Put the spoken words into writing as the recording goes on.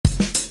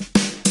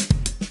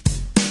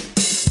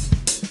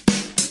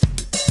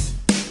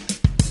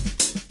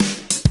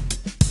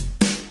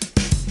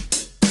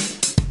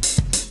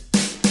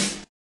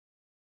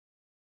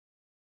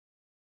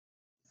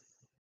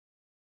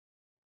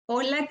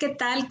Hola, ¿qué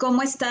tal?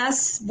 ¿Cómo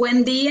estás?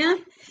 Buen día.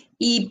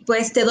 Y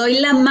pues te doy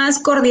la más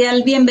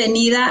cordial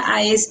bienvenida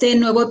a este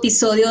nuevo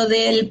episodio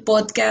del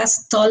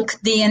podcast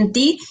Talk DNT.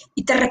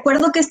 Y te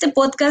recuerdo que este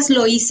podcast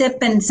lo hice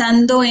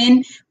pensando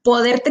en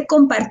poderte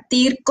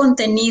compartir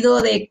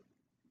contenido de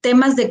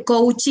temas de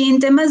coaching,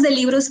 temas de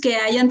libros que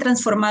hayan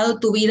transformado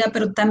tu vida,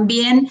 pero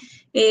también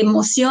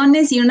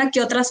emociones y una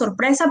que otra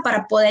sorpresa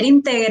para poder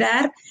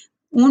integrar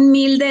un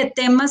mil de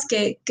temas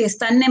que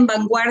están en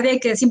vanguardia y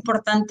que es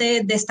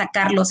importante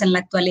destacarlos en la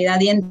actualidad.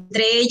 Y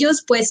entre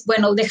ellos, pues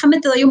bueno, déjame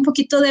te doy un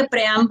poquito de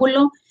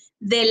preámbulo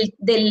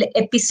del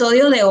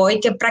episodio de hoy,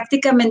 que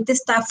prácticamente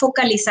está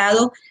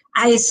focalizado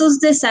a esos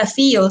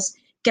desafíos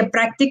que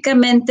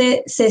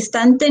prácticamente se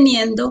están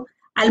teniendo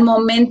al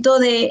momento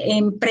de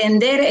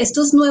emprender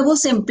estos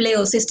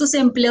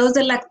empleos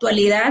de la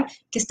actualidad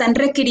que están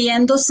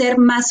requiriendo ser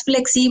más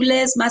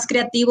flexibles, más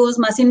creativos,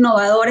 más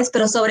innovadores,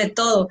 pero sobre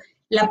todo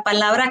la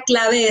palabra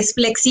clave es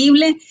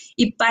flexible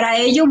y para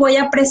ello voy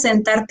a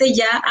presentarte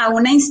ya a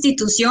una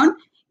institución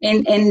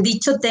en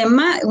dicho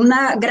tema,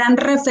 una gran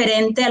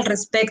referente al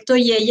respecto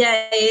y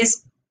ella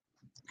es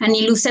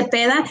Anilú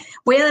Cepeda.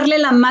 Voy a darle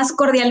la más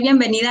cordial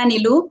bienvenida a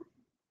Anilú.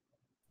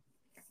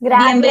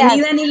 Gracias,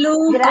 Bienvenida Anilú,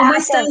 ¿cómo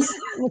estás? gracias.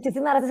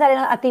 Muchísimas gracias,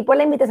 Ariana, a ti por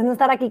la invitación de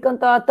estar aquí con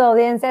toda tu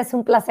audiencia. Es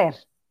un placer.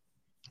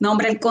 No,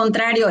 hombre, al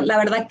contrario, la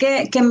verdad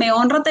que me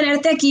honra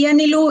tenerte aquí,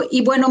 Anilú.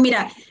 Y bueno,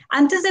 mira,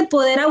 antes de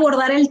poder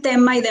abordar el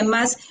tema y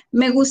demás,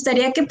 me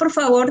gustaría que por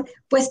favor,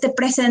 pues te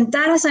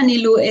presentaras,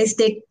 Anilú.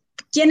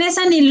 ¿Quién es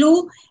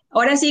Anilú?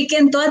 Ahora sí que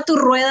en toda tu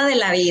rueda de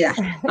la vida.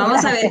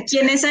 Vamos a ver, Gracias.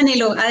 ¿quién es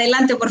Anilú?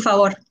 Adelante, por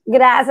favor.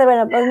 Gracias.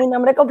 Bueno, pues mi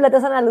nombre completo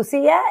es Ana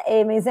Lucía,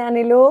 me dicen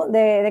Anilú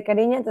de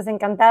cariño, entonces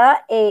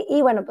encantada.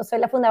 Y bueno, pues soy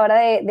la fundadora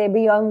de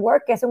Beyond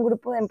Work, que es un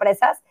grupo de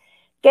empresas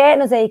que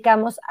nos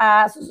dedicamos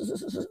a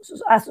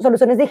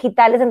soluciones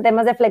digitales en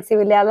temas de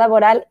flexibilidad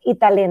laboral y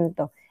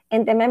talento,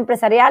 en tema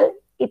empresarial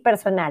y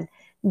personal.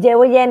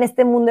 Llevo ya en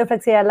este mundo de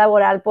flexibilidad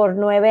laboral por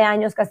 9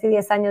 años, casi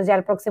 10 años ya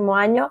el próximo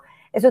año.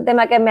 Es un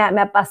tema que me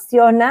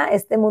apasiona,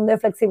 este mundo de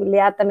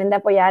flexibilidad, también de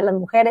apoyar a las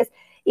mujeres.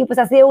 Y pues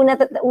ha sido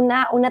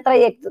una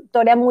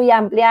trayectoria muy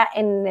amplia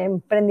en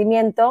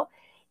emprendimiento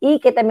y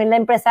que también la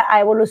empresa ha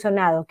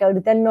evolucionado, que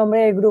ahorita el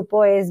nombre del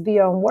grupo es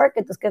Beyond Work,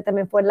 entonces que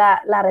también fue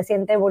la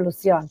reciente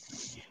evolución.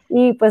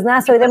 Y pues nada,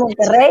 soy de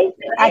Monterrey,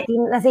 aquí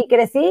nací y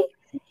crecí,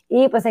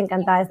 y pues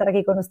encantada de estar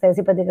aquí con ustedes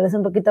y platicarles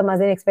un poquito más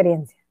de mi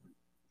experiencia.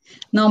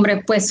 No,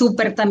 hombre, pues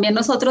súper. También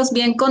nosotros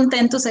bien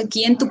contentos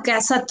aquí en tu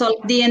casa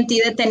Talk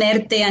DNT de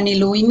tenerte,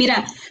 Anilú. Y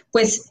mira,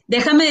 pues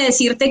déjame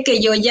decirte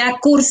que yo ya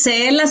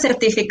cursé la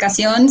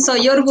certificación,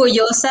 soy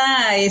orgullosa,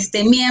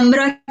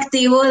 miembro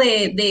activo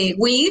de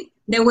WIN,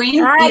 de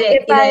WIN Ay, y qué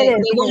de padre.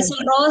 Bolsa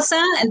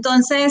Rosa.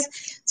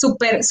 Entonces,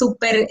 súper,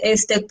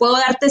 puedo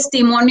dar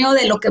testimonio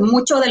de lo que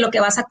mucho de lo que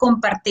vas a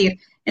compartir.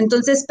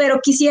 Entonces, pero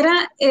quisiera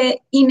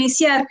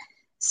iniciar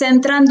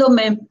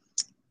centrándome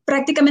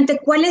prácticamente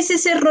cuál es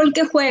ese rol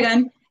que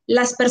juegan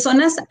las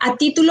personas a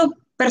título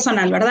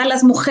personal, ¿verdad?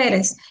 Las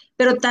mujeres,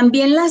 pero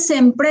también las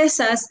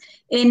empresas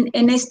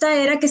en esta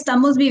era que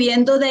estamos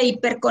viviendo de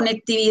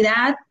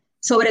hiperconectividad,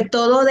 sobre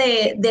todo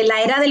de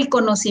la era del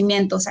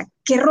conocimiento. O sea,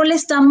 ¿qué rol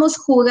estamos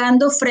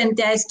jugando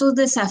frente a estos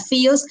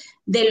desafíos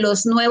de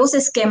los nuevos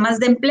esquemas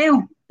de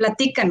empleo?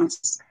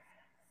 Platícanos.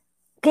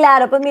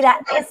 Claro, pues mira,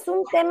 es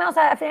un tema, o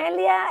sea, al final del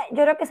día,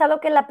 yo creo que es algo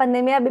que la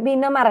pandemia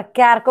vino a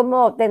marcar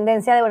como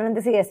tendencia de bueno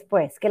antes y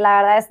después, que la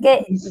verdad es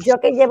que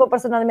yo que llevo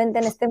personalmente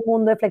en este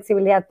mundo de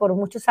flexibilidad por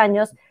muchos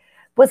años,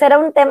 pues era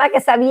un tema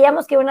que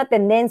sabíamos que era una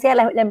tendencia,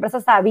 la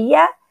empresa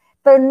sabía,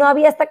 pero no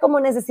había esta como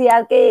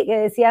necesidad que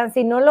decían,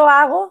 si no lo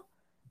hago,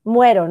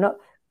 muero, ¿no?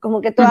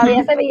 Como que Uh todavía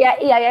 -huh, se veía,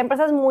 y había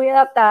empresas muy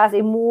adaptadas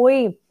y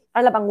muy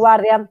a la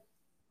vanguardia,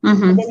 uh que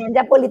 -huh, tenían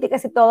ya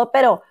políticas y todo,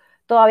 pero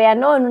todavía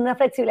no en una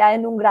flexibilidad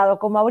en un grado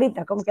como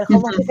ahorita, como que el uh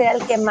home -huh, office era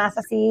el que más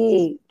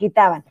así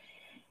quitaban.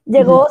 uh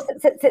 -huh.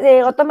 Se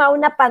llegó a tomar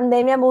una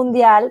pandemia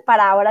mundial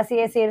para ahora sí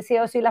decir sí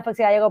o sí la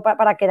flexibilidad llegó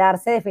para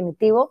quedarse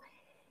definitivo.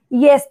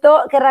 Y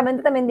esto que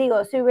realmente también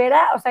digo, si hubiera,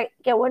 o sea,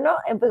 qué bueno,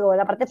 digo,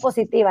 la parte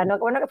positiva, ¿no?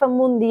 Qué bueno que fue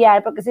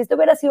mundial, porque si esto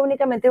hubiera sido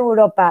únicamente en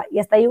Europa y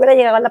hasta ahí hubiera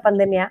llegado la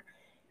pandemia,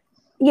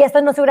 y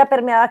esto no se hubiera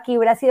permeado aquí,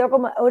 hubiera sido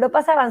como,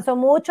 Europa se avanzó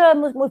mucho,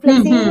 muy Uh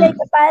flexible y -huh,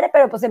 qué padre,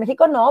 pero pues en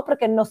México no,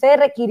 porque no se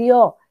requirió,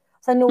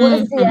 o sea, no hubo uh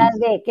necesidad -huh,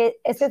 de que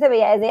esto se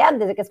veía desde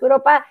antes, de que es que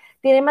Europa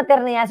tiene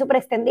maternidad súper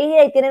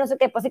extendida y tiene no sé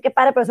qué, pues sí que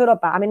padre, pero es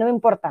Europa, a mí no me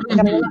importa, uh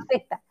porque a mí no me -huh,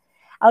 afecta.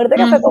 Ahorita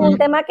que uh fue como un -huh.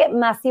 tema que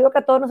masivo que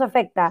a todos nos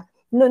afecta,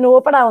 no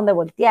hubo para dónde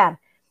voltear.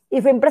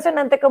 Y fue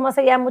impresionante cómo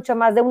hace ya mucho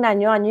más de un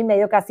año, año y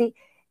medio casi,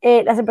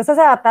 las empresas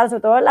se adaptaron,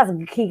 sobre todo las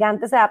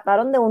gigantes se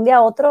adaptaron de un día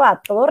a otro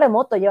a todo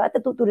remoto,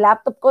 llévate tu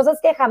laptop, cosas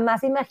que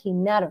jamás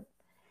imaginaron.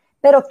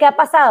 Pero ¿qué ha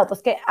pasado?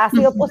 Pues que ha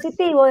sido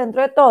positivo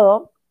dentro de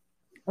todo,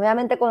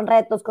 obviamente con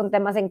retos, con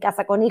temas en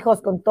casa, con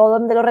hijos, con todo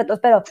de los retos,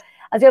 pero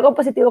ha sido algo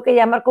positivo que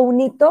ya marcó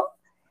un hito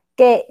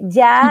que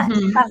ya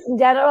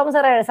no vamos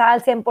a regresar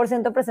al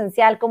 100%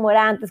 presencial como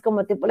era antes,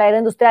 como tipo la era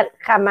industrial,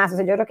 jamás. O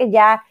sea, yo creo que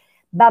ya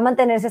va a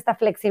mantenerse esta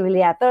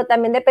flexibilidad, pero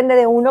también depende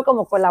de uno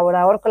como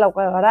colaborador,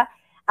 colaboradora,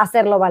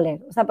 hacerlo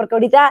valer. O sea, porque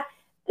ahorita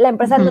la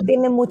empresa no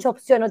tiene mucha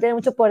opción, no tiene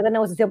mucho poder de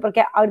negociación,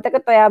 porque ahorita que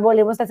todavía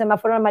volvimos al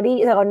semáforo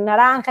amarillo, o sea, con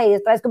naranja y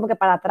esta vez como que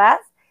para atrás,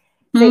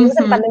 seguimos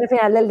en pandemia al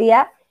final del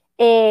día,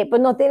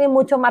 pues no tiene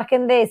mucho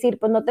margen de decir,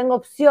 pues no tengo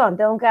opción,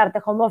 tengo que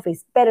darte home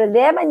office, pero el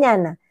día de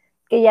mañana,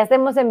 que ya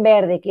estemos en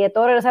verde, que ya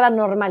todo regresa a la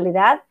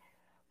normalidad,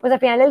 pues al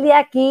final del día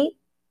aquí,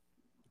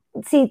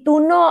 si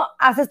tú no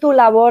haces tu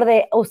labor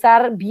de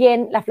usar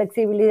bien la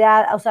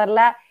flexibilidad,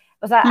 usarla,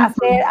 o sea,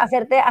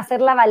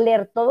 hacerla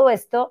valer todo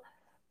esto,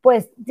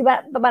 pues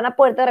van a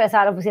poderte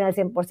regresar a la oficina al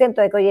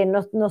 100%, de que, oye, no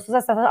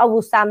estás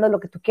abusando de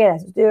lo que tú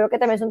quieras. Yo creo que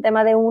también es un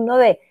tema de uno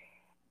de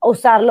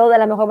usarlo de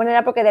la mejor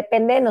manera porque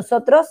depende de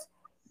nosotros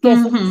que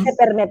eso se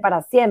permee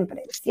para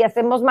siempre. Si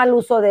hacemos mal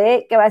uso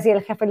de, ¿qué va a decir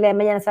el jefe el día de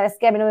mañana? ¿Sabes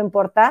qué? A mí no me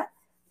importa,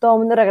 todo el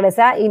mundo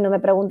regresa y no me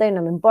pregunta y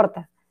no me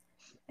importa.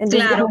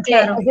 Entonces,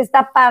 claro. Es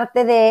esta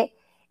parte de,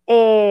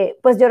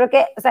 pues yo creo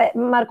que, o sea,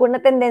 marcó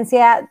una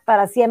tendencia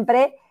para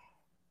siempre,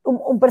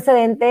 un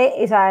precedente,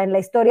 o sea, en la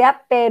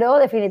historia, pero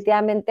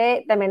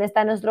definitivamente también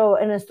está en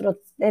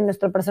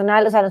nuestro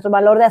personal, o sea, nuestro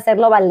valor de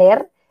hacerlo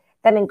valer,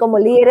 también como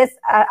líderes,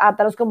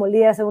 atarlos como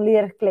líderes, ser un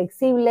líder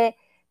flexible,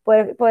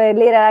 poder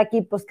liderar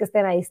equipos que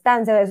estén a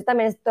distancia, eso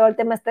también es todo el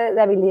tema de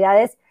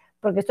habilidades,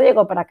 porque esto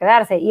llegó para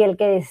quedarse, y el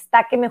que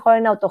destaque mejor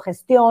en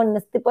autogestión,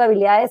 este tipo de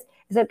habilidades,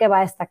 es el que va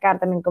a destacar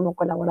también como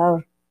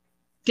colaborador.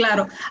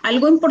 Claro,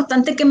 algo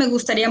importante que me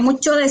gustaría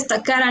mucho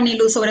destacar,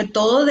 Anilu, sobre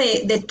todo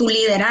de tu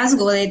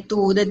liderazgo, de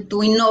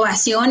tu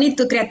innovación y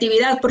tu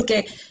creatividad,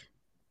 porque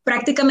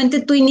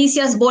prácticamente tú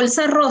inicias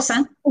Bolsa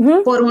Rosa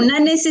por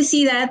una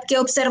necesidad que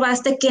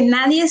observaste que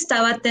nadie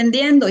estaba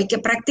atendiendo y que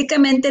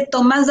prácticamente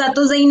tomas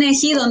datos de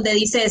INEGI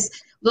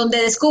donde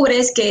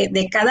descubres que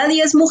de cada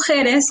 10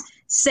 mujeres,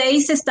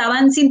 6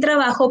 estaban sin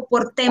trabajo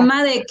por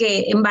tema de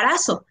que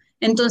embarazo.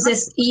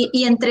 Entonces,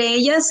 y entre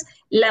ellas,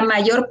 la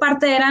mayor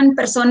parte eran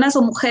personas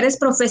o mujeres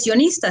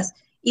profesionistas.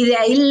 Y de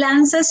ahí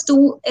lanzas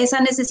tú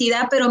esa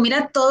necesidad, pero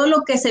mira todo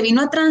lo que se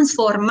vino a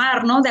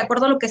transformar, ¿no? De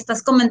acuerdo a lo que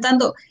estás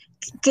comentando.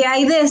 ¿Qué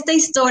hay de esta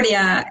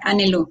historia,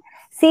 Anilu?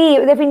 Sí,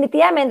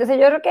 definitivamente. O sea,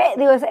 yo creo que,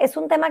 digo, es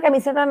un tema que a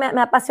mí siempre me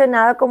ha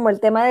apasionado, como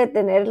el tema de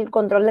tener el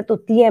control de tu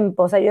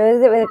tiempo. O sea, yo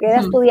desde que era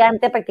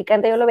estudiante,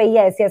 practicante, yo lo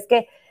veía, decía, es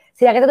que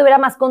si la gente tuviera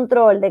más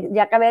control,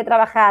 ya acabé de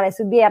trabajar,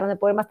 es viernes, me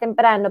puedo ir más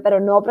temprano, pero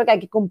no, porque hay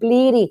que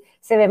cumplir y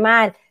se ve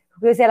mal.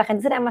 Yo decía, la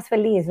gente sería más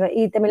feliz, ¿no?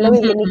 Y también lo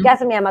viví en mi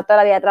casa, mi mamá toda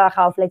la vida ha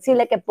trabajado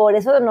flexible, que por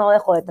eso no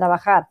dejó de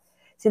trabajar.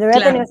 Si no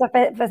hubiera tenido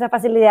esa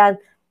facilidad,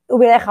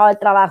 hubiera dejado el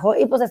trabajo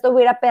y pues esto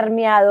hubiera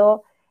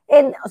permeado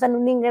en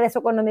un ingreso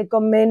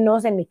económico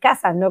menos en mi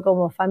casa, ¿no?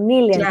 Como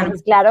familia. Claro.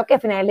 Entonces, claro que al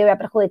final le hubiera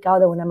perjudicado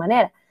de una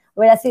manera.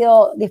 Hubiera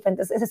sido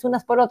diferente, esas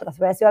unas por otras,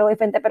 hubiera sido algo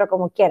diferente, pero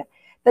como quiera.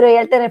 Pero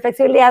ya el tener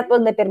flexibilidad,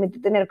 pues le permite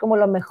tener como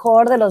lo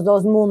mejor de los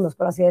dos mundos,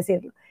 por así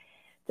decirlo.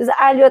 Entonces,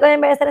 yo también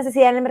ver esta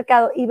necesidad en el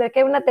mercado y ver que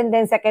hay una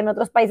tendencia que en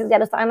otros países ya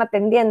lo estaban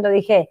atendiendo,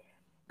 dije,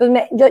 pues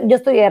yo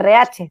estudié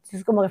RH,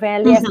 entonces como que al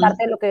final del día es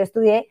parte de lo que yo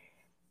estudié,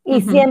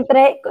 y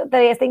siempre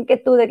tenía esta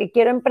inquietud de que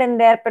quiero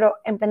emprender, pero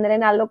emprender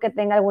en algo que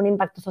tenga algún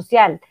impacto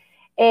social.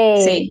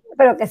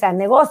 Pero que sea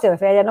negocio, o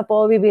sea, ya no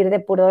puedo vivir de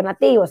puro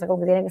donativo, o sea,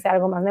 como que tiene que ser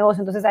algo más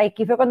negocio. Entonces,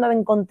 aquí fue cuando me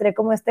encontré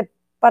como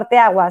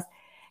parteaguas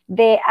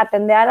de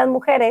atender a las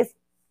mujeres,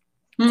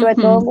 sobre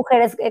todo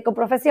mujeres con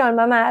profesión,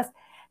 mamás,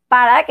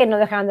 para que no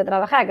dejaran de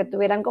trabajar, que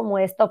tuvieran como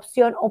esta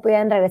opción o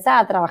pudieran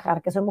regresar a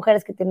trabajar, que son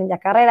mujeres que tienen ya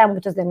carrera,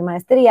 muchas tienen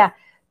maestría,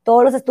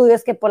 todos los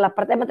estudios que por la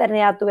parte de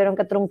maternidad tuvieron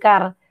que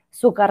truncar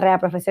su carrera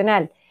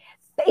profesional.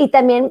 Y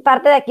también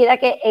parte de aquí era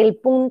que el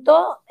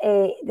punto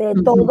de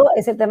todo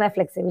es el tema de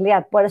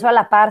flexibilidad. Por eso a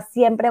la par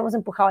siempre hemos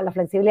empujado la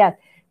flexibilidad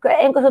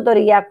en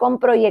consultoría, con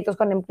proyectos,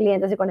 con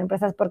clientes y con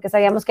empresas, porque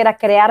sabíamos que era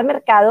crear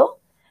mercado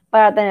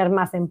para tener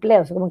más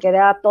empleos, como que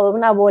era toda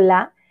una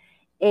bola,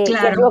 que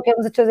es lo que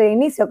hemos hecho desde el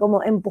inicio,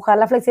 como empujar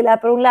la flexibilidad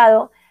por un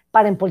lado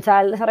para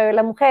impulsar el desarrollo de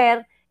la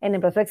mujer en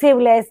empleos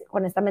flexibles,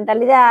 con esta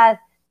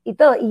mentalidad y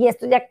todo. Y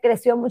esto ya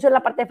creció mucho en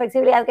la parte de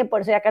flexibilidad, que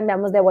por eso ya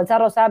cambiamos de Bolsa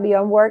Rosa a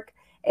Beyond Work,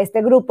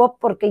 este grupo,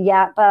 porque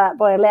ya para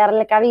poderle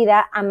darle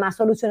cabida a más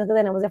soluciones que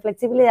tenemos de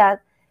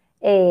flexibilidad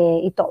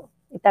y todo,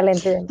 y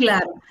talento y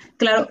demás.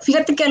 Claro.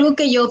 Fíjate que algo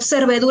que yo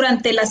observé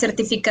durante la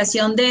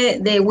certificación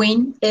de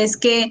WIN es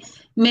que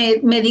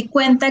me di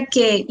cuenta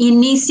que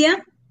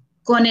inicia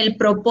con el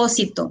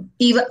propósito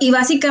y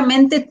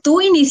básicamente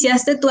tú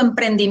iniciaste tu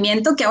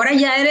emprendimiento, que ahora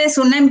ya eres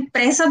una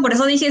empresa, por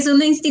eso dije es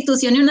una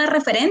institución y una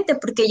referente,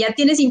 porque ya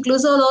tienes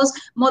incluso 2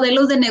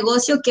 modelos de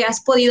negocio que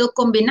has podido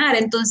combinar.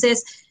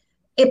 Entonces,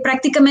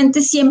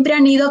 prácticamente siempre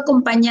han ido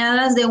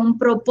acompañadas de un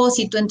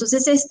propósito.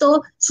 Entonces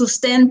esto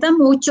sustenta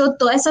mucho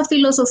toda esa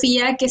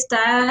filosofía que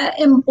está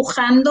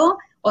empujando,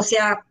 o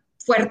sea,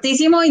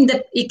 fuertísimo,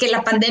 y que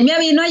la pandemia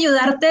vino a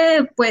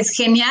ayudarte, pues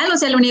genial, o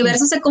sea, el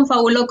universo se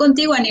confabuló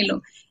contigo,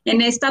 Anilu,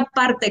 en esta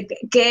parte.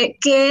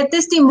 ¿Qué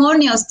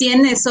testimonios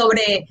tienes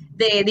sobre,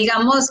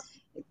 digamos,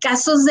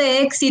 casos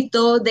de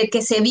éxito, de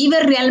que se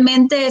vive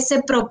realmente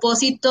ese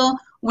propósito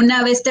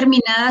una vez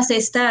terminadas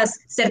estas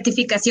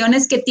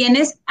certificaciones que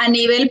tienes a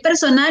nivel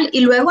personal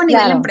y luego a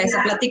nivel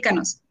empresa?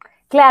 Platícanos.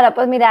 Claro,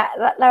 pues mira,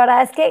 la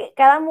verdad es que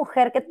cada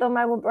mujer que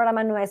toma algún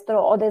programa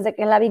nuestro o desde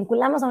que la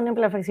vinculamos a un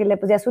empleo flexible,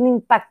 pues ya es un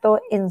impacto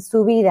en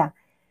su vida.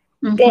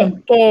 Que,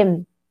 Ujú,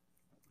 que,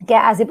 que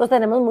así pues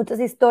tenemos muchas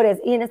historias.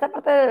 Y en esta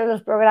parte de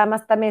los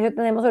programas también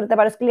tenemos ahorita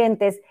varios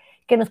clientes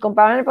que nos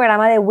compraron el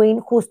programa de Win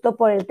justo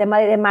por el tema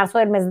de marzo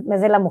del mes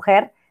de la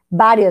mujer.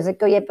 Varios, de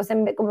que oye, pues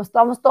como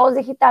estábamos todos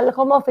digital,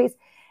 home office,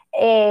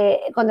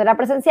 cuando era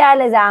presencial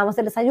les dábamos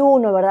el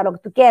desayuno, ¿verdad? Lo que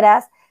tú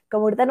quieras.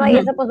 Como ahorita no hay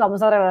ujú, eso, pues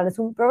vamos a regalarles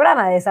un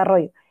programa de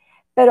desarrollo.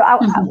 Pero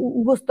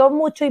ujú. gustó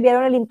mucho y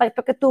vieron el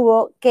impacto que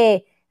tuvo,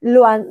 que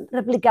lo han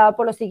replicado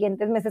por los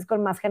siguientes meses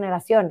con más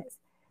generaciones.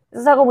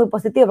 Eso es algo muy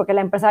positivo porque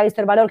la empresa ha visto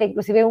el valor, que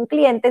inclusive un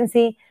cliente en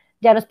sí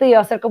ya nos pidió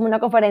hacer como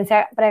una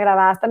conferencia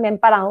pregrabada también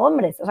para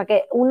hombres. O sea,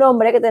 que un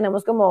hombre que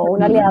tenemos como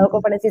un aliado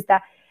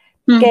conferencista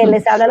que Ujú.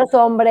 les habla a los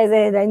hombres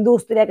de la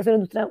industria, que es una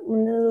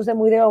industria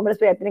muy de hombres,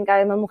 pero ya tienen cada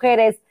vez más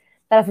mujeres,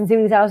 para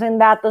sensibilizados en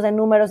datos, en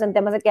números, en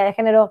temas de equidad de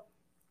género,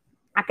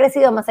 ha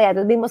crecido más allá.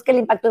 Entonces vimos que el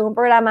impacto de un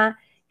programa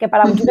que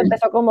para muchos Ujú.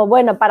 empezó como,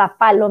 bueno, para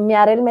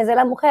palomear el mes de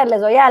la mujer,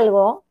 les doy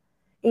algo,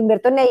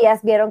 invierto en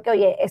ellas, vieron que,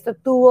 oye, esto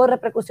tuvo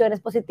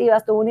repercusiones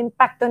positivas, tuvo un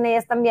impacto en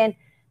ellas también,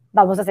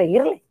 vamos a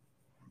seguirle.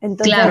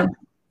 Entonces, Claro.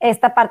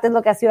 esta parte es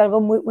lo que ha sido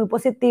algo muy, muy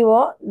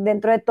positivo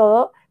dentro de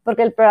todo,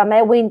 porque el programa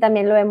de WIN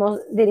también lo hemos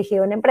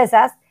dirigido en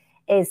empresas,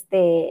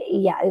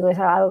 y ya, digo, es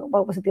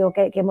algo positivo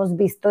que hemos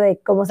visto de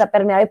cómo se ha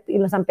permeado y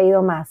nos han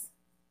pedido más.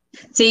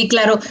 Sí,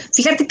 claro.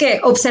 Fíjate que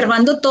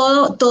observando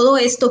todo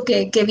esto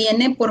que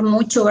viene por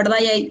mucho, ¿verdad?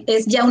 Y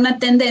es ya una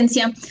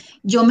tendencia.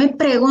 Yo me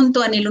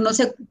pregunto, Anilo, no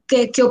sé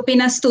qué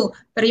opinas tú,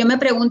 pero yo me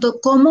pregunto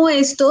cómo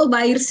esto va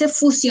a irse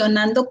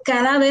fusionando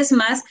cada vez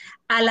más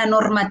a la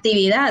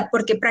normatividad,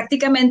 porque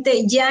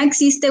prácticamente ya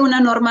existe una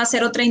norma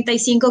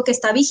 035 que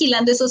está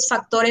vigilando esos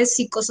factores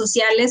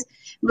psicosociales.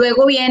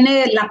 Luego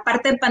viene la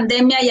parte de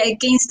pandemia y hay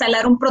que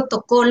instalar un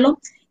protocolo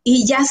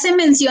y ya se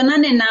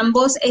mencionan en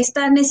ambos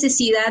esta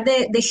necesidad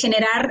de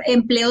generar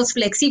empleos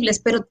flexibles,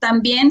 pero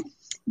también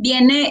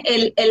viene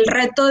el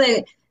reto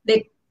de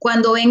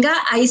cuando venga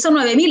a ISO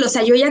 9000, o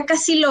sea, yo ya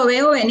casi lo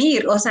veo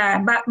venir, o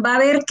sea, va a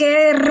haber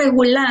que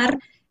regular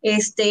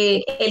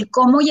el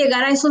cómo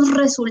llegar a esos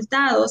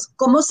resultados,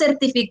 cómo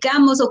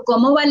certificamos o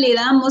cómo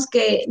validamos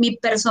que mi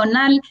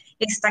personal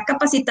está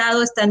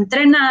capacitado, está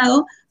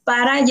entrenado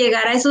para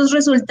llegar a esos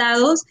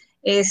resultados,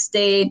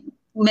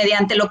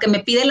 mediante lo que me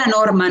pide la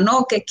norma,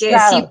 ¿no? Que sí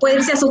Claro. puede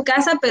irse a su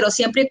casa, pero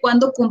siempre y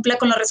cuando cumpla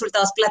con los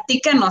resultados.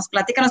 Platícanos,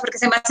 porque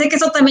se me hace que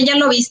eso también ya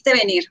lo viste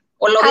venir,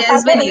 o lo ves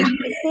Aparte, venir.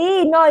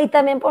 sí, no, y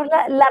también por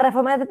la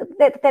reforma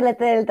del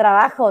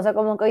teletrabajo, o sea,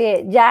 como que,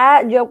 oye,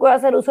 ya yo puedo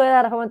hacer uso de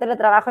la reforma del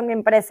teletrabajo en mi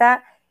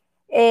empresa,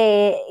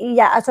 y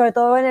ya, sobre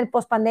todo en el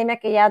post-pandemia,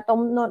 que ya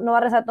no va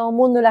a rezar todo el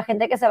mundo y la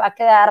gente que se va a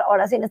quedar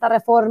ahora sí en esta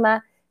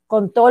reforma,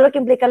 con todo lo que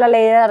implica la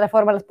ley de la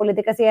reforma, las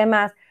políticas y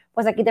demás,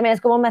 pues aquí también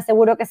es como me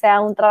aseguro que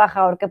sea un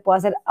trabajador que pueda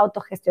ser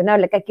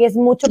autogestionable, que aquí es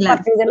mucho Claro.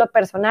 partir de lo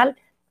personal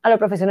a lo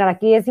profesional.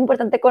 Aquí es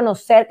importante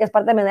conocer, que es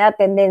parte de la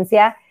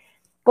tendencia,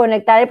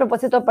 conectar el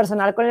propósito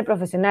personal con el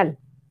profesional.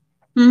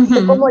 Y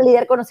tú como Uh-huh.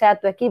 líder conocer a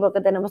tu equipo,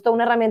 que tenemos toda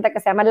una herramienta que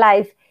se llama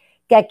Life,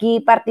 que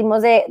aquí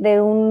partimos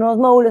de unos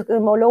módulos, que es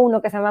el módulo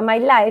 1 que se llama My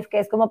Life, que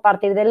es como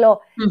partir de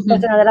lo Uh-huh.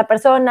 personal de la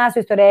persona, su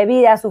historia de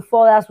vida, su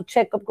FODA, su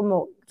check-up,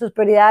 como sus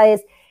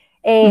prioridades,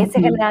 se Uh-huh.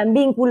 generan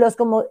vínculos,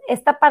 como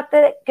esta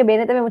parte que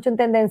viene también mucho en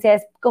tendencia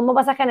es cómo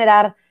vas a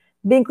generar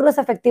vínculos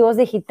afectivos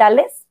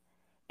digitales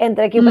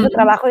entre equipos de Uh-huh.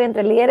 trabajo y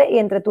entre líderes y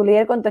entre tu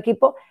líder con tu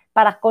equipo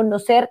para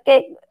conocer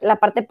que la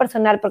parte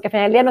personal, porque al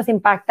final del día nos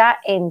impacta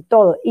en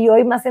todo. Y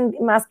hoy más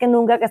que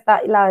nunca que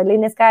está, la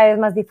línea es cada vez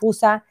más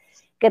difusa,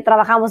 que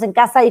trabajamos en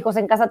casa, hijos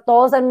en casa,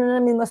 todos en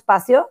el mismo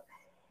espacio,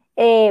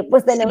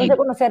 pues tenemos que Sí.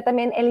 conocer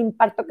también el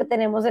impacto que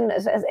tenemos en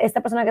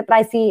esta persona que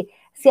trae, si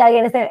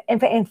alguien está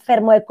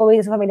enfermo de COVID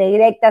de su familia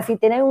directa, si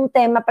tiene un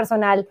tema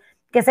personal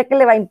que sé que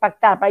le va a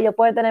impactar, para yo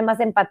poder tener más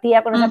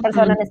empatía con esa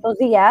persona en Uh-huh. estos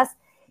días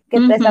que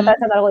está Uh-huh.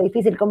 atravesando algo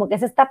difícil, como que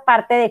es esta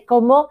parte de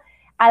cómo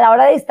a la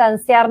hora de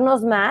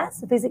distanciarnos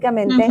más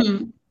físicamente,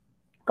 Uh-huh.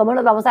 cómo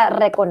nos vamos a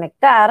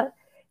reconectar,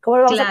 cómo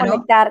nos vamos a Claro.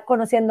 conectar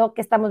conociendo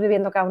qué estamos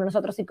viviendo cada uno de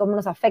nosotros y cómo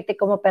nos afecta y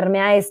cómo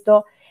permea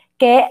esto,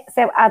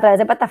 a través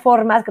de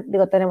plataformas, que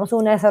digo, tenemos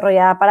una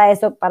desarrollada para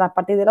eso, para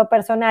partir de lo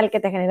personal que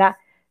te genera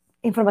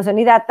información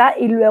y data,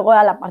 y luego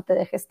a la parte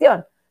de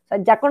gestión. O sea,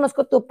 ya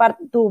conozco tu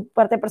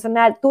parte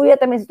personal, tú ya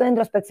también hiciste una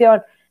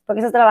introspección,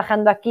 porque estás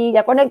trabajando aquí,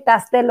 ya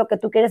conectaste lo que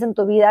tú quieres en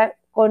tu vida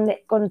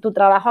con tu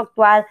trabajo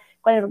actual,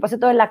 con el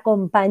propósito de la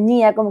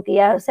compañía, como que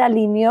ya se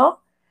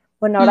alineó.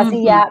 Bueno, ahora sí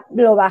Uh-huh. ya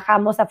lo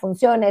bajamos a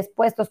funciones,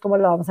 puestos, cómo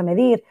lo vamos a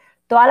medir,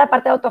 toda la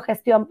parte de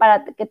autogestión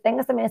para que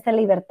tengas también esta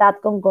libertad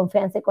con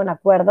confianza y con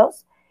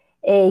acuerdos,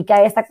 y que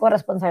haya esta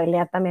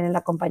corresponsabilidad también en la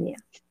compañía.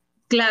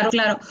 Claro,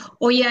 claro.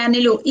 Oye,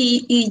 Anilu,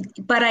 y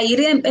para ir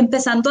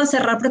empezando a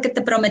cerrar, porque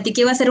te prometí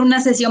que iba a ser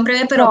una sesión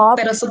breve, No,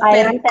 pero súper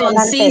adelante, adelante.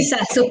 concisa,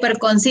 súper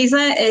concisa.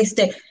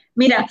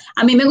 Mira,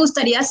 a mí me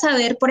gustaría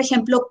saber, por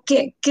ejemplo,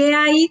 qué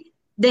hay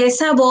de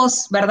esa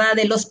voz, ¿verdad?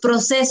 De los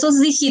procesos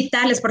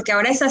digitales, porque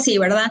ahora es así,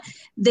 ¿verdad?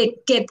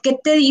 De qué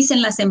te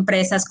dicen las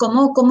empresas,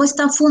 cómo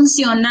está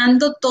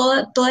funcionando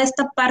toda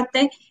esta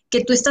parte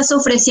que tú estás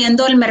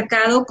ofreciendo al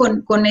mercado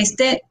con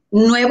este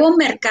nuevo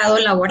mercado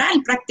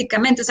laboral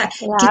prácticamente. O sea,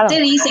 ¿qué Claro.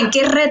 te dicen?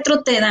 ¿Qué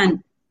retro te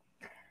dan?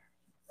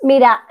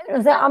 Mira,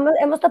 o sea,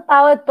 hemos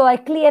tratado de todo. Hay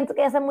clientes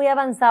que ya son muy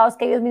avanzados,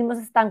 que ellos mismos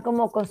están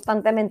como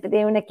constantemente,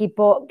 tienen un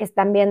equipo que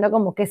están viendo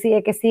como que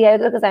sigue, que sigue. Hay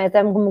otros que también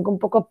están como un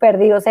poco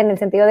perdidos en el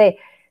sentido de,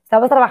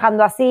 estamos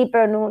trabajando así,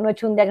 pero no he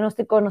hecho un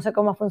diagnóstico, no sé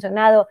cómo ha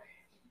funcionado.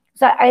 O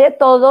sea, hay de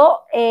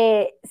todo.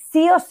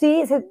 Sí o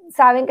sí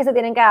saben que se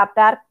tienen que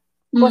adaptar,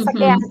 cosa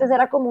que antes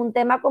era como un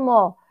tema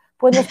como,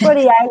 pues no es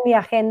prioridad en mi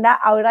agenda,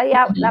 ahora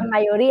ya la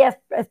mayoría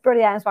es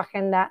prioridad en su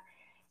agenda.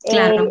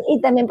 Claro.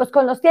 Y también pues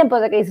con los tiempos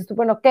de que dices tú,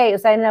 bueno, ok, o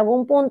sea, en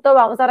algún punto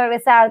vamos a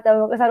regresar,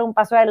 tenemos que dar un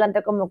paso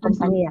adelante como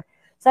compañía.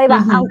 O sea, ahí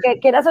va, aunque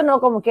quieras o no,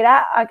 como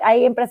quiera,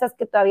 hay empresas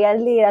que todavía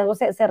el liderazgo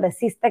se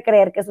resiste a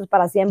creer que eso es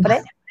para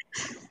siempre,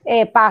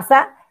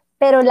 pasa,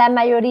 pero la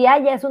mayoría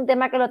ya es un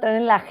tema que lo traen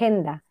en la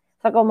agenda.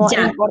 O sea, como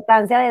la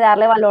importancia de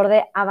darle valor,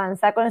 de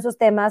avanzar con esos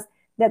temas,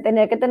 de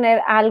tener que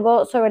tener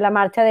algo sobre la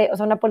marcha, o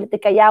sea, una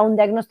política ya, un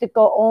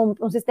diagnóstico o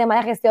un sistema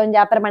de gestión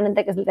ya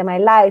permanente, que es el tema de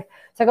Live.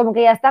 O sea, como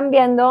que ya están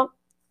viendo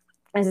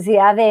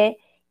necesidad de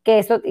que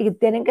eso, y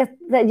tienen que,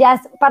 ya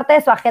es parte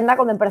de su agenda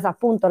como empresa,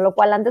 punto, lo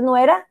cual antes no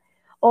era,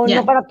 o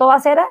no para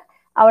todas era,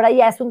 ahora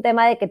ya es un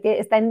tema de que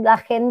está en la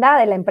agenda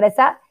de la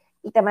empresa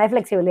el tema de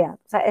flexibilidad,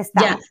 o sea,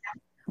 está.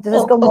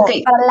 Entonces, como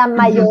para la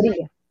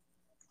mayoría.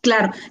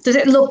 Claro,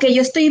 entonces lo que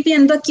yo estoy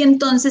viendo aquí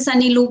entonces,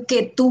 Anilu,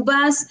 que tú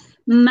vas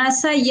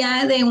más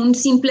allá de un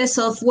simple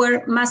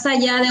software, más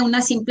allá de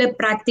una simple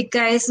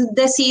práctica, es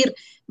decir,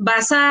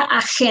 vas a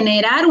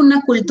generar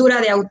una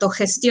cultura de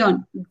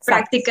autogestión. Exacto.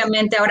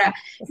 Prácticamente. Ahora,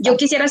 yo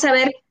quisiera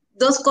saber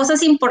dos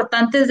cosas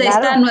importantes de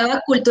esta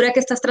nueva cultura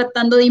que estás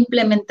tratando de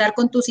implementar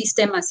con tus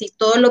sistemas y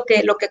todo lo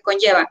que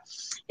conlleva.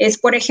 Es,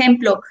 por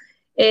ejemplo,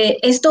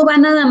 ¿esto va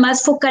nada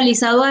más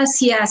focalizado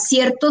hacia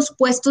ciertos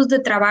puestos de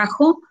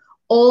trabajo?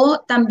 O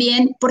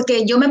también,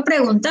 porque yo me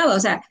preguntaba, o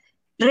sea,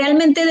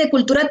 realmente de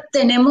cultura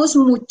tenemos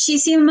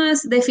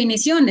muchísimas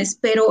definiciones,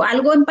 pero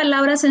algo en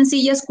palabras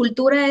sencillas,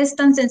 cultura es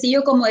tan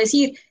sencillo como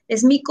decir,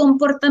 es mi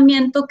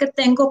comportamiento que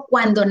tengo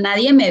cuando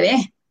nadie me ve.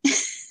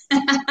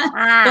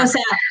 O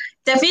sea,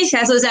 te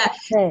fijas, o sea,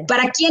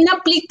 ¿para quién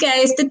aplica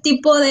este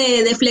tipo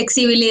de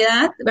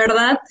flexibilidad,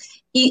 verdad?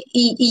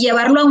 Y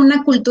llevarlo a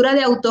una cultura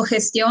de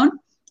autogestión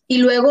y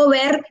luego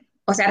ver,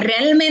 o sea,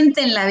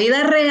 realmente en la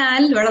vida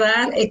real,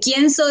 ¿verdad?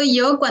 ¿Quién soy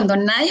yo cuando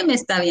nadie me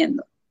está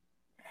viendo?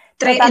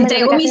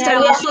 Entrego mis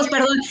trabajos,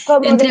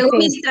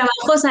 mis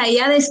trabajos ahí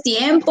a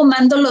destiempo,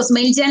 mando los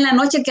mails ya en la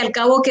noche, que al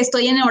cabo que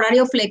estoy en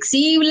horario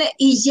flexible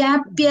y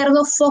ya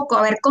pierdo foco.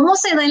 A ver, ¿cómo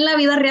se da en la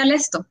vida real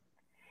esto?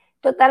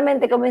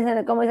 Totalmente, como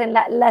dicen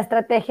la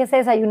estrategia se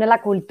desayuna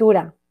la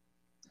cultura.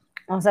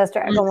 O sea,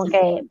 como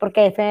que,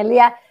 porque al final del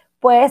día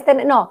puedes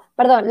tener, no,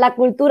 perdón, la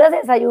cultura se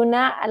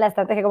desayuna a la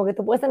estrategia, como que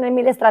tú puedes tener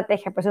 1000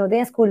 estrategias, pero si no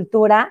tienes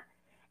cultura,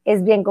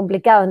 es bien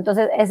complicado.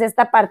 Entonces, es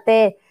esta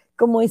parte,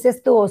 como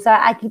dices tú, o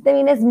sea, aquí te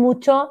vienes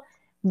mucho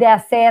de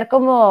hacer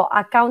como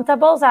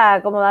accountable, o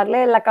sea, como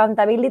darle la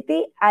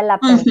accountability a la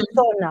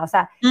persona. O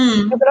sea,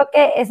 yo creo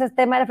que ese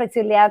tema de la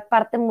flexibilidad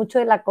parte mucho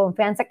de la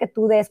confianza que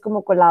tú des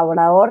como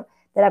colaborador,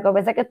 de la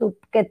confianza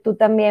que tú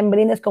también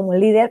brindes como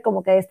líder,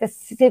 como que este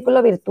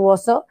círculo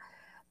virtuoso,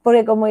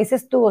 porque como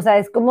dices tú, o sea,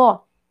 es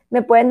como,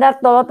 me pueden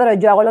dar todo, pero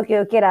yo hago lo que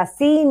yo quiera.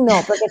 Sí, no,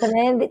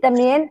 porque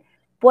también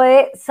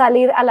puede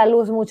salir a la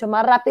luz mucho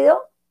más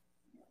rápido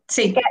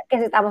que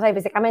si estamos ahí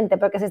físicamente,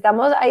 porque si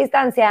estamos a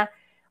distancia,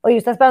 oye,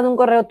 estás esperando un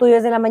correo tuyo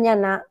desde la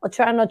mañana,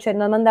 8 de la noche,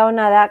 no has mandado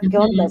nada, ¿qué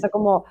onda? O sea,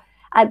 como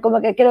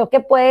que creo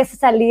que puedes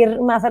salir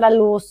más a la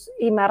luz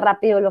y más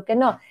rápido lo que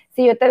no.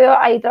 Si yo te veo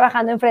ahí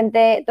trabajando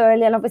enfrente todo el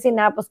día en la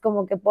oficina, pues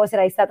como que puedo decir,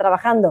 ahí está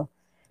trabajando.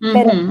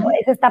 Pero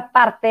es esta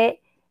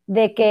parte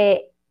de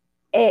que,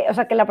 o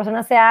sea, que la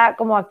persona sea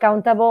como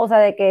accountable, o sea,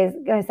 de que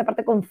esta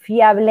parte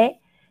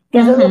confiable, que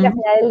eso es lo que al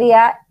final del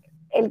día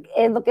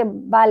es lo que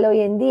vale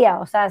hoy en día.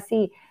 O sea,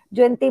 si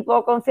yo en ti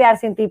puedo confiar,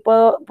 si en ti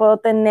puedo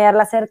tener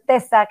la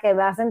certeza que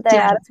vas a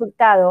entregar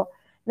resultado,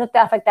 no te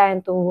va a afectar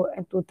en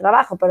tu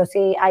trabajo. Pero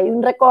si hay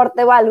un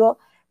recorte o algo,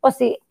 o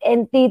si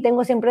en ti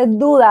tengo siempre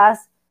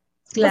dudas,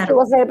 pues tú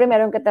vas a ser el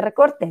primero en que te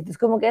recorte. Entonces,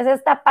 como que es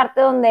esta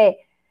parte donde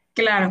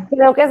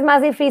creo que es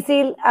más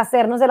difícil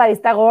hacernos de la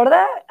vista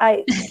gorda,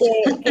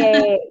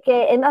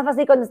 que es más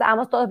fácil cuando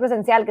estábamos todos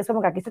presencial, que es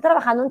como que aquí estoy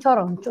trabajando un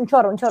chorro,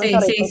 y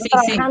estoy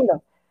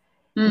trabajando.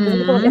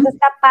 Entonces, como que es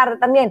esta parte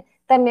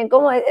también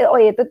como,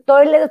 oye,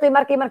 todo el día estoy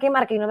marque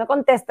y no me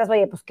contestas,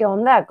 oye, pues, ¿qué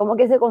onda? ¿Cómo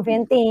que se confía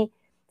en ti?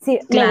 Si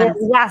me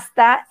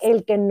desgasta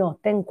el que no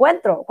te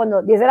encuentro,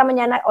 cuando 10 de la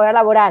mañana, hora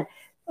laboral,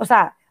 o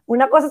sea,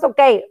 una cosa es, ok,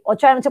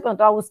 8 de la noche, pues no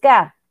te va a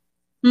buscar,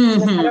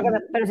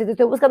 pero si te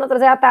estoy buscando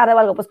 3 de la tarde o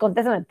algo, pues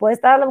contéstame, puede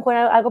estar a lo mejor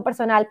algo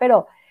personal,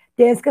 pero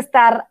tienes que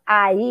estar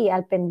ahí,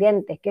 al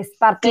pendiente, que es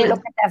parte de lo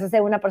que te hace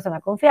ser una persona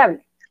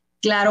confiable.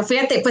 Claro,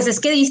 fíjate, pues es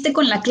que diste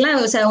con la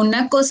clave, o sea,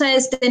 una cosa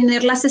es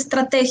tener las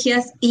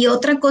estrategias y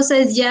otra cosa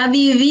es ya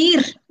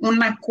vivir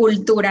una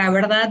cultura,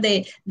 ¿verdad?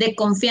 De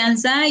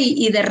confianza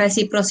y de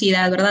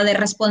reciprocidad, ¿verdad? De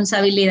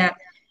responsabilidad.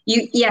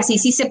 Y así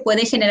sí se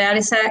puede generar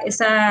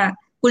esa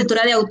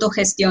cultura de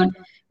autogestión.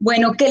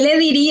 Bueno, ¿qué le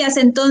dirías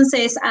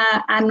entonces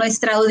a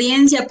nuestra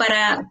audiencia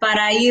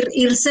para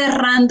ir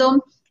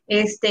cerrando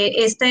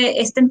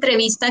esta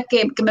entrevista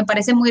que me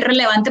parece muy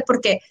relevante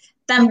porque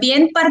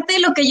también parte de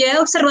lo que yo he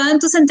observado en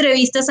tus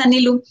entrevistas,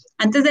 Anilu,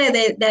 antes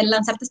de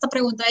lanzarte esta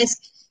pregunta, es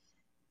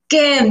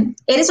que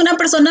eres una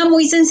persona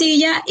muy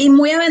sencilla y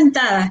muy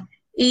aventada.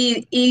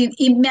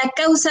 Y me ha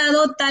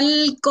causado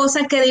tal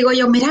cosa que digo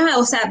yo, mira,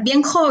 o sea,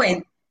 bien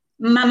joven,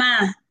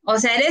 mamá, o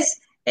sea,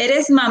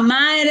 eres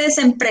mamá, eres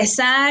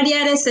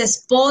empresaria, eres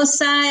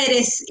esposa,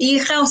 eres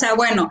hija, o sea,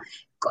 bueno,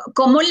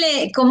 cómo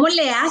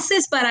le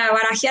haces para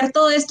barajear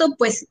todo esto?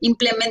 Pues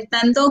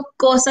implementando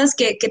cosas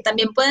que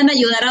también puedan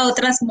ayudar a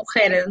otras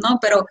mujeres, ¿no?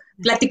 Pero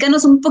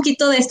platícanos un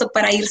poquito de esto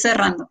para ir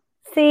cerrando.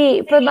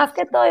 Sí, pues más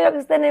que todo yo creo que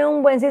es tener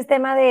un buen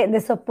sistema de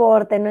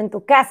soporte, ¿no? En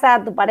tu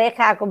casa, tu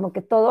pareja, como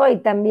que todo, y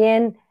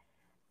también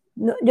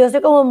yo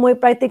soy como muy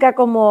práctica,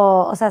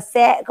 como, o sea,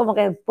 sé, como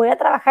que voy a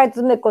trabajar,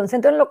 entonces me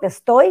concentro en lo que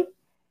estoy,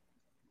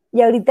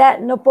 y ahorita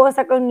no puedo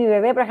estar con mi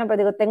bebé, por ejemplo,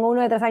 digo, tengo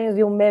uno de 3 años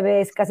y un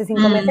bebé es casi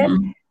 5 meses,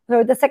 Mm, pero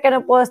ahorita sé que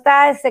no puedo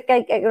estar, sé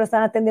que lo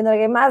están atendiendo a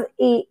alguien más,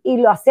 y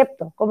lo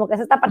acepto, como que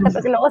es esta parte,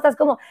 porque luego estás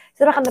como,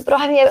 estoy trabajando, pero,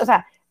 o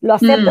sea, lo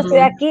acepto, estoy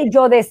mm, aquí,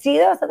 yo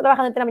decido estar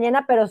trabajando entre la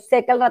mañana, pero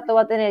sé que al rato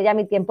voy a tener ya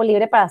mi tiempo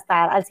libre para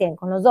estar al 100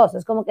 con los dos,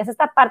 es como que es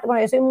esta parte,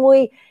 bueno, yo soy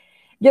muy,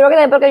 yo creo que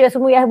también porque yo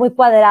soy muy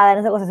cuadrada en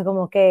esas cosas, es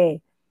como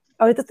que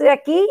ahorita estoy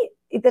aquí,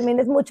 y también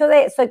es mucho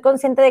de, soy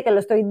consciente de que lo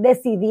estoy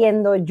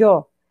decidiendo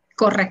yo,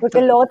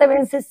 porque correcto. luego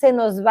también se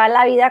nos va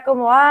la vida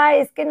como,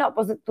 ay, es que no,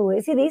 pues tú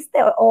decidiste,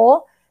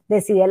 o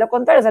decidí lo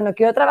contrario, o sea, no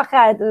quiero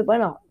trabajar, entonces,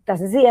 bueno, estás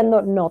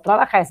decidiendo no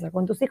trabajar, estar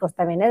con tus hijos,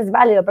 también es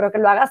válido, pero que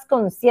lo hagas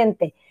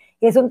consciente.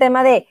 Y es un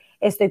tema de,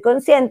 estoy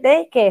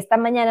consciente que esta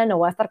mañana no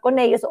voy a estar con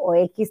ellos, o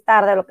X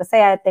tarde, lo que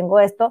sea, tengo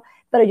esto,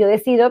 pero yo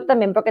decido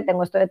también porque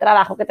tengo esto de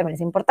trabajo que también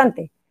es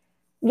importante.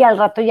 Y al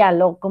rato ya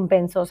lo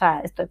compenso, o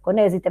sea, estoy con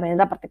ellos y también es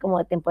la parte como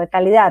de tiempo de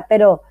calidad,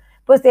 pero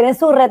pues tienen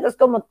sus retos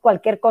como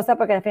cualquier cosa,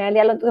 porque al final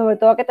del día, sobre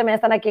todo que también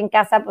están aquí en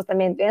casa, pues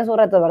también tienen sus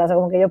retos, ¿verdad? O sea,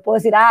 como que yo puedo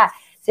decir,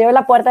 cierro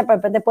la puerta, pero de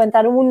repente puede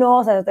entrar uno,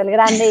 o sea, el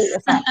grande, y, o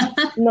sea,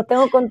 no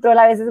tengo control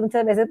a veces,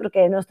 muchas veces,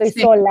 porque no estoy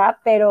Sí, sola,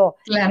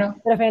 claro.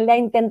 pero al final del día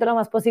intento lo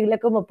más posible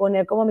como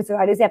poner como mis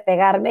horarios y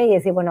apegarme y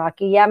decir, bueno,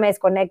 aquí ya me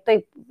desconecto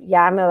y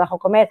ya me bajo a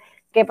comer,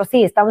 que pues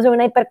sí, estamos en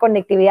una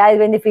hiperconectividad, es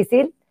bien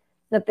difícil,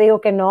 no te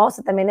digo que no, o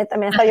sea, también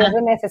hasta yo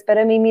me desespero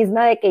de mí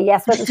misma de que ya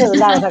suelto el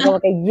celular, o sea, como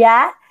que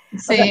ya,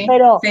 o sea, Sí,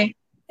 pero sí.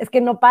 es que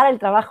no para el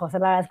trabajo, o sea,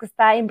 la verdad es que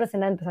está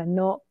impresionante, o sea,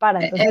 no para,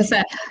 entonces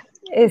Esa.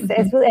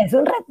 es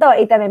un reto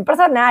y también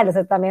personal, o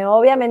sea, también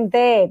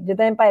obviamente yo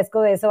también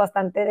padezco de eso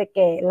bastante, de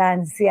que la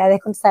ansiedad de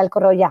contestar el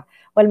correo ya,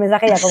 o el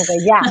mensaje ya, como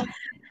que ya,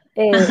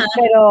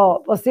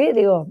 pero pues sí,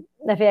 digo,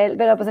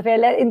 pero pues al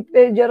final,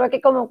 yo creo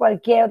que como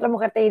cualquier otra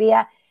mujer te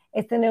diría,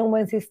 es tener un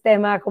buen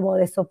sistema como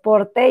de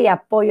soporte y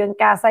apoyo en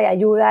casa y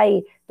ayuda,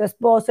 y tu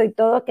esposo y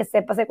todo, que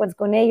sepas que cuentes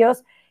con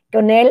ellos,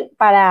 con él,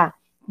 para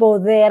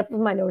poder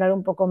pues, maniobrar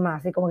un poco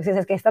más. Y como que si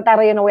dices que esta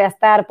tarde yo no voy a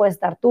estar, puedes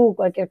estar tú,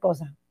 cualquier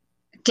cosa.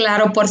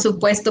 Claro, por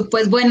supuesto.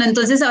 Pues bueno,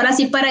 entonces ahora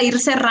sí para ir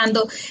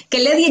cerrando, ¿qué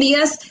le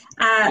dirías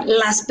a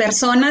las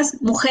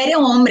personas, mujer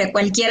o hombre,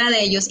 cualquiera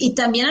de ellos, y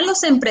también a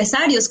los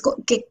empresarios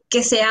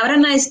que se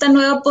abran a esta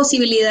nueva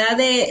posibilidad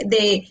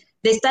de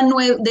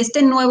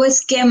este nuevo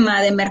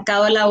esquema de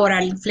mercado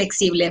laboral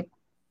flexible?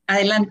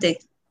 Adelante.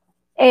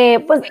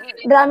 Pues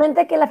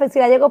realmente que la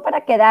flexibilidad llegó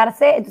para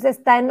quedarse, entonces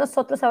está en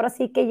nosotros ahora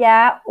sí que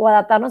ya o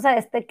adaptarnos a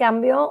este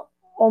cambio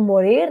o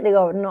morir,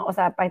 digo, no, o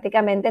sea,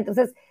 prácticamente,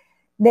 entonces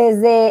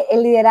desde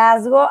el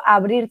liderazgo,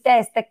 abrirte a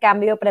este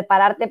cambio,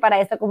 prepararte para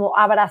esto, como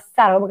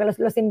abrazar, como que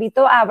los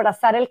invito a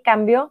abrazar el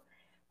cambio,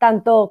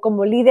 tanto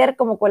como líder,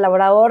 como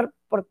colaborador,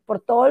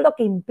 por todo lo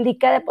que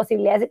implica de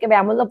posibilidades y que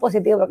veamos lo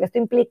positivo, porque esto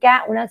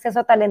implica un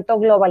acceso a talento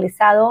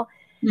globalizado,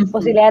 Ujú,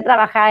 posibilidad de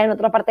trabajar en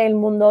otra parte del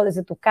mundo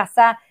desde tu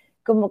casa,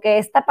 como que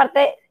esta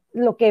parte,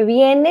 lo que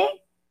viene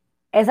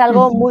es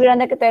algo ujú, muy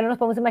grande que todavía no nos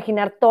podemos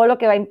imaginar todo lo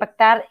que va a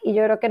impactar, y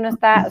yo creo que no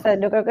está, o sea,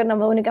 yo creo que no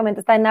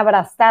únicamente está en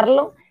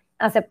abrazarlo,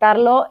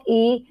 aceptarlo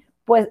y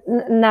pues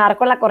nadar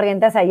con la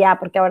corriente hacia allá,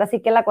 porque ahora sí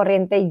que la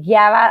corriente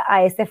ya va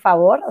a ese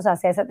favor, o sea,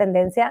 hacia esa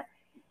tendencia,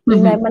 y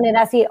no hay ujú.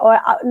 manera así,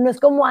 no es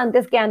como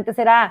antes, que antes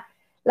era,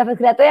 la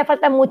flexibilidad todavía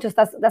falta mucho,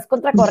 estás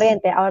contra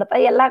corriente, ahorita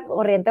ya la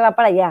corriente va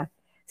para allá.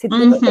 Si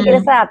tú no te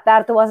quieres Ujú,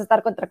 adaptar, tú vas a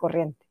estar contra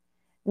corriente,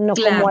 no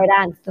como claro.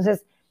 era antes.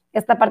 Entonces,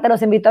 esta parte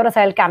los invito a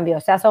abrazar el cambio,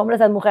 seas hombre,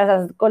 seas mujer,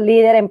 seas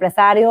líder,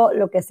 empresario,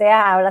 lo que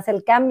sea, abraza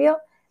el cambio,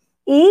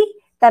 y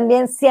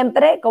también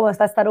siempre como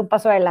está estar un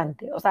paso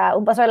adelante, o sea,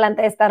 un paso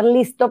adelante de estar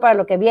listo para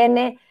lo que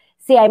viene,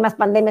 si hay más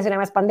pandemias, si no hay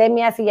más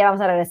pandemias, si ya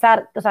vamos a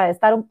regresar, o sea,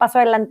 estar un paso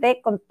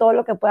adelante con todo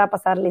lo que pueda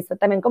pasar listo.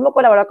 También como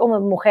colaborar como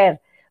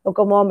mujer o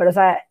como hombre, o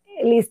sea,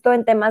 listo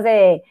en temas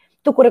de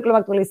tu currículum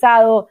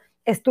actualizado,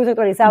 estudios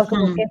actualizados,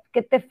 como Ujú,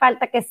 qué te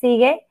falta, qué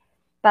sigue,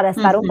 para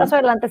estar un paso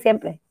adelante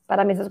siempre.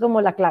 Para mí eso es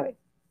como la clave.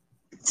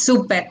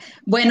 Súper.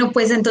 Bueno,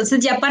 pues entonces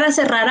ya para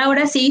cerrar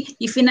ahora sí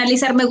y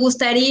finalizar, me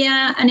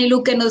gustaría,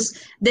 Anilu, que nos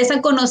des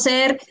a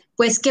conocer,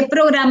 pues, qué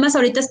programas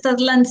ahorita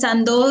estás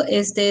lanzando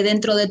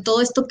dentro de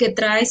todo esto que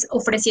traes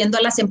ofreciendo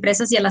a las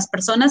empresas y a las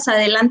personas.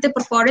 Adelante,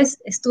 por favor,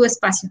 es tu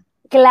espacio.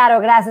 Claro,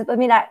 gracias. Pues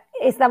mira,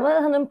 estamos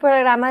haciendo un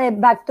programa de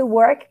Back to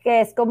Work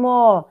que es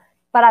como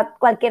para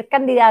cualquier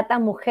candidata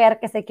mujer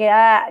que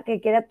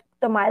quiera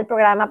tomar el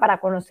programa para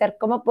conocer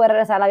cómo puede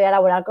regresar a la vida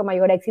laboral con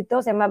mayor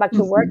éxito. Se llama Back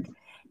to Work.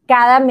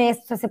 Cada mes,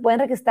 o sea, se pueden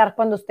registrar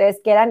cuando ustedes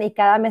quieran y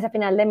cada mes, a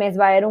final de mes,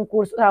 va a haber un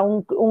curso, o sea,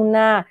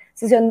 una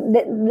sesión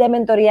de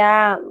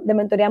mentoría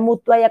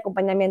mutua y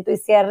acompañamiento y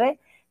cierre,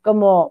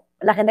 como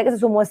la gente que se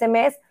sumó ese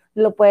mes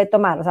lo puede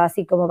tomar, o sea,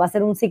 así como va a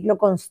ser un ciclo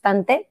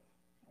constante.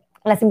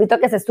 Las invito a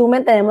que se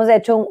sumen, tenemos de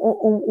hecho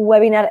un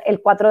webinar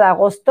el 4 de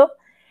agosto,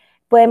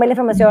 pueden ver la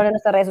información en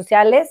nuestras redes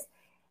sociales,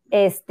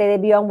 de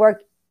Beyond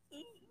Work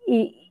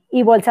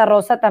y Bolsa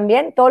Rosa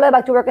también, todo lo de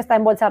Back to Work está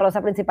en Bolsa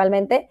Rosa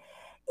principalmente.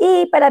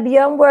 Y para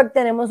Beyond Work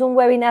tenemos un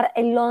webinar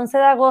el 11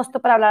 de agosto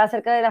para hablar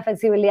acerca de la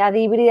flexibilidad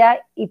híbrida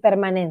y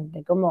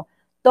permanente, como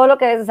todo lo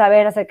que debes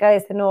saber acerca de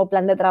este nuevo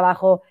plan de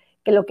trabajo,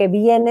 que lo que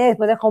viene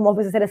después de home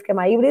office es el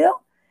esquema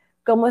híbrido,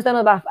 cómo esto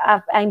nos va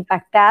a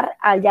impactar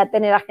al ya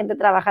tener a gente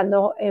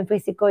trabajando en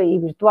físico y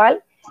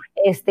virtual,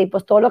 y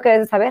pues todo lo que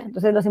debes saber.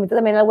 Entonces los invito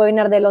también al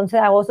webinar del 11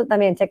 de agosto,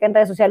 también chequen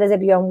redes sociales de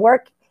Beyond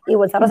Work y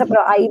Bolsa Rosa,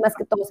 pero ahí más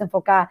que todo se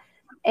enfoca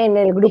en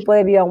el grupo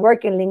de Beyond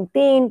Work, en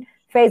LinkedIn,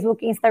 Facebook,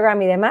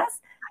 Instagram y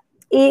demás.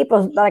 Y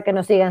pues para que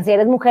nos sigan, si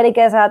eres mujer y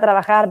quieres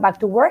trabajar, Back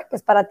to Work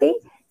es para ti.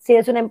 Si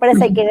eres una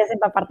empresa y quieres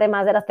empaparte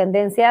más de las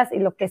tendencias y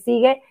lo que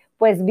sigue,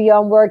 pues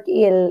Beyond Work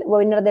y el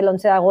webinar del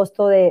 11 de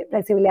agosto de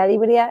flexibilidad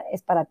híbrida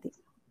es para ti.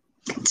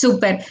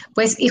 Súper.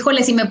 Pues,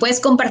 híjole, si me puedes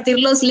compartir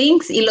los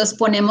links y los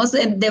ponemos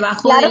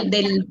debajo Claro.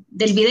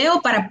 del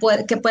video para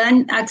que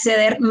puedan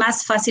acceder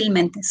más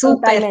fácilmente.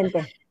 Súper.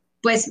 Totalmente.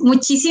 Pues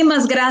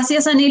muchísimas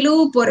gracias,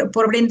 Anilu,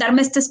 por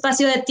brindarme este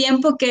espacio de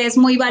tiempo que es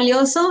muy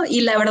valioso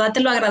y la verdad te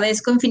lo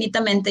agradezco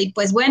infinitamente. Y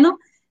pues bueno,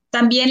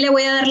 también le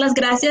voy a dar las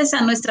gracias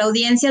a nuestra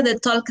audiencia de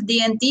Talk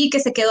D&T que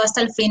se quedó hasta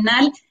el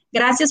final.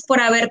 Gracias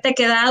por haberte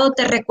quedado.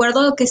 Te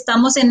recuerdo que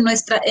estamos en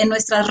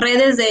nuestras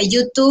redes de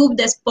YouTube,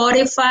 de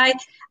Spotify,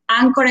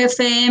 Anchor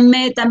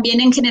FM,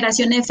 también en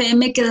Generación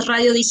FM, que es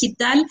radio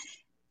digital.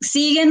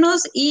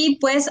 Síguenos y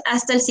pues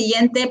hasta el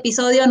siguiente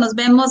episodio. Nos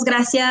vemos.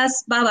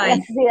 Gracias. Bye bye.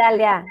 Gracias,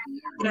 Idalia.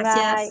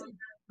 Gracias.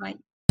 Bye.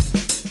 Bye.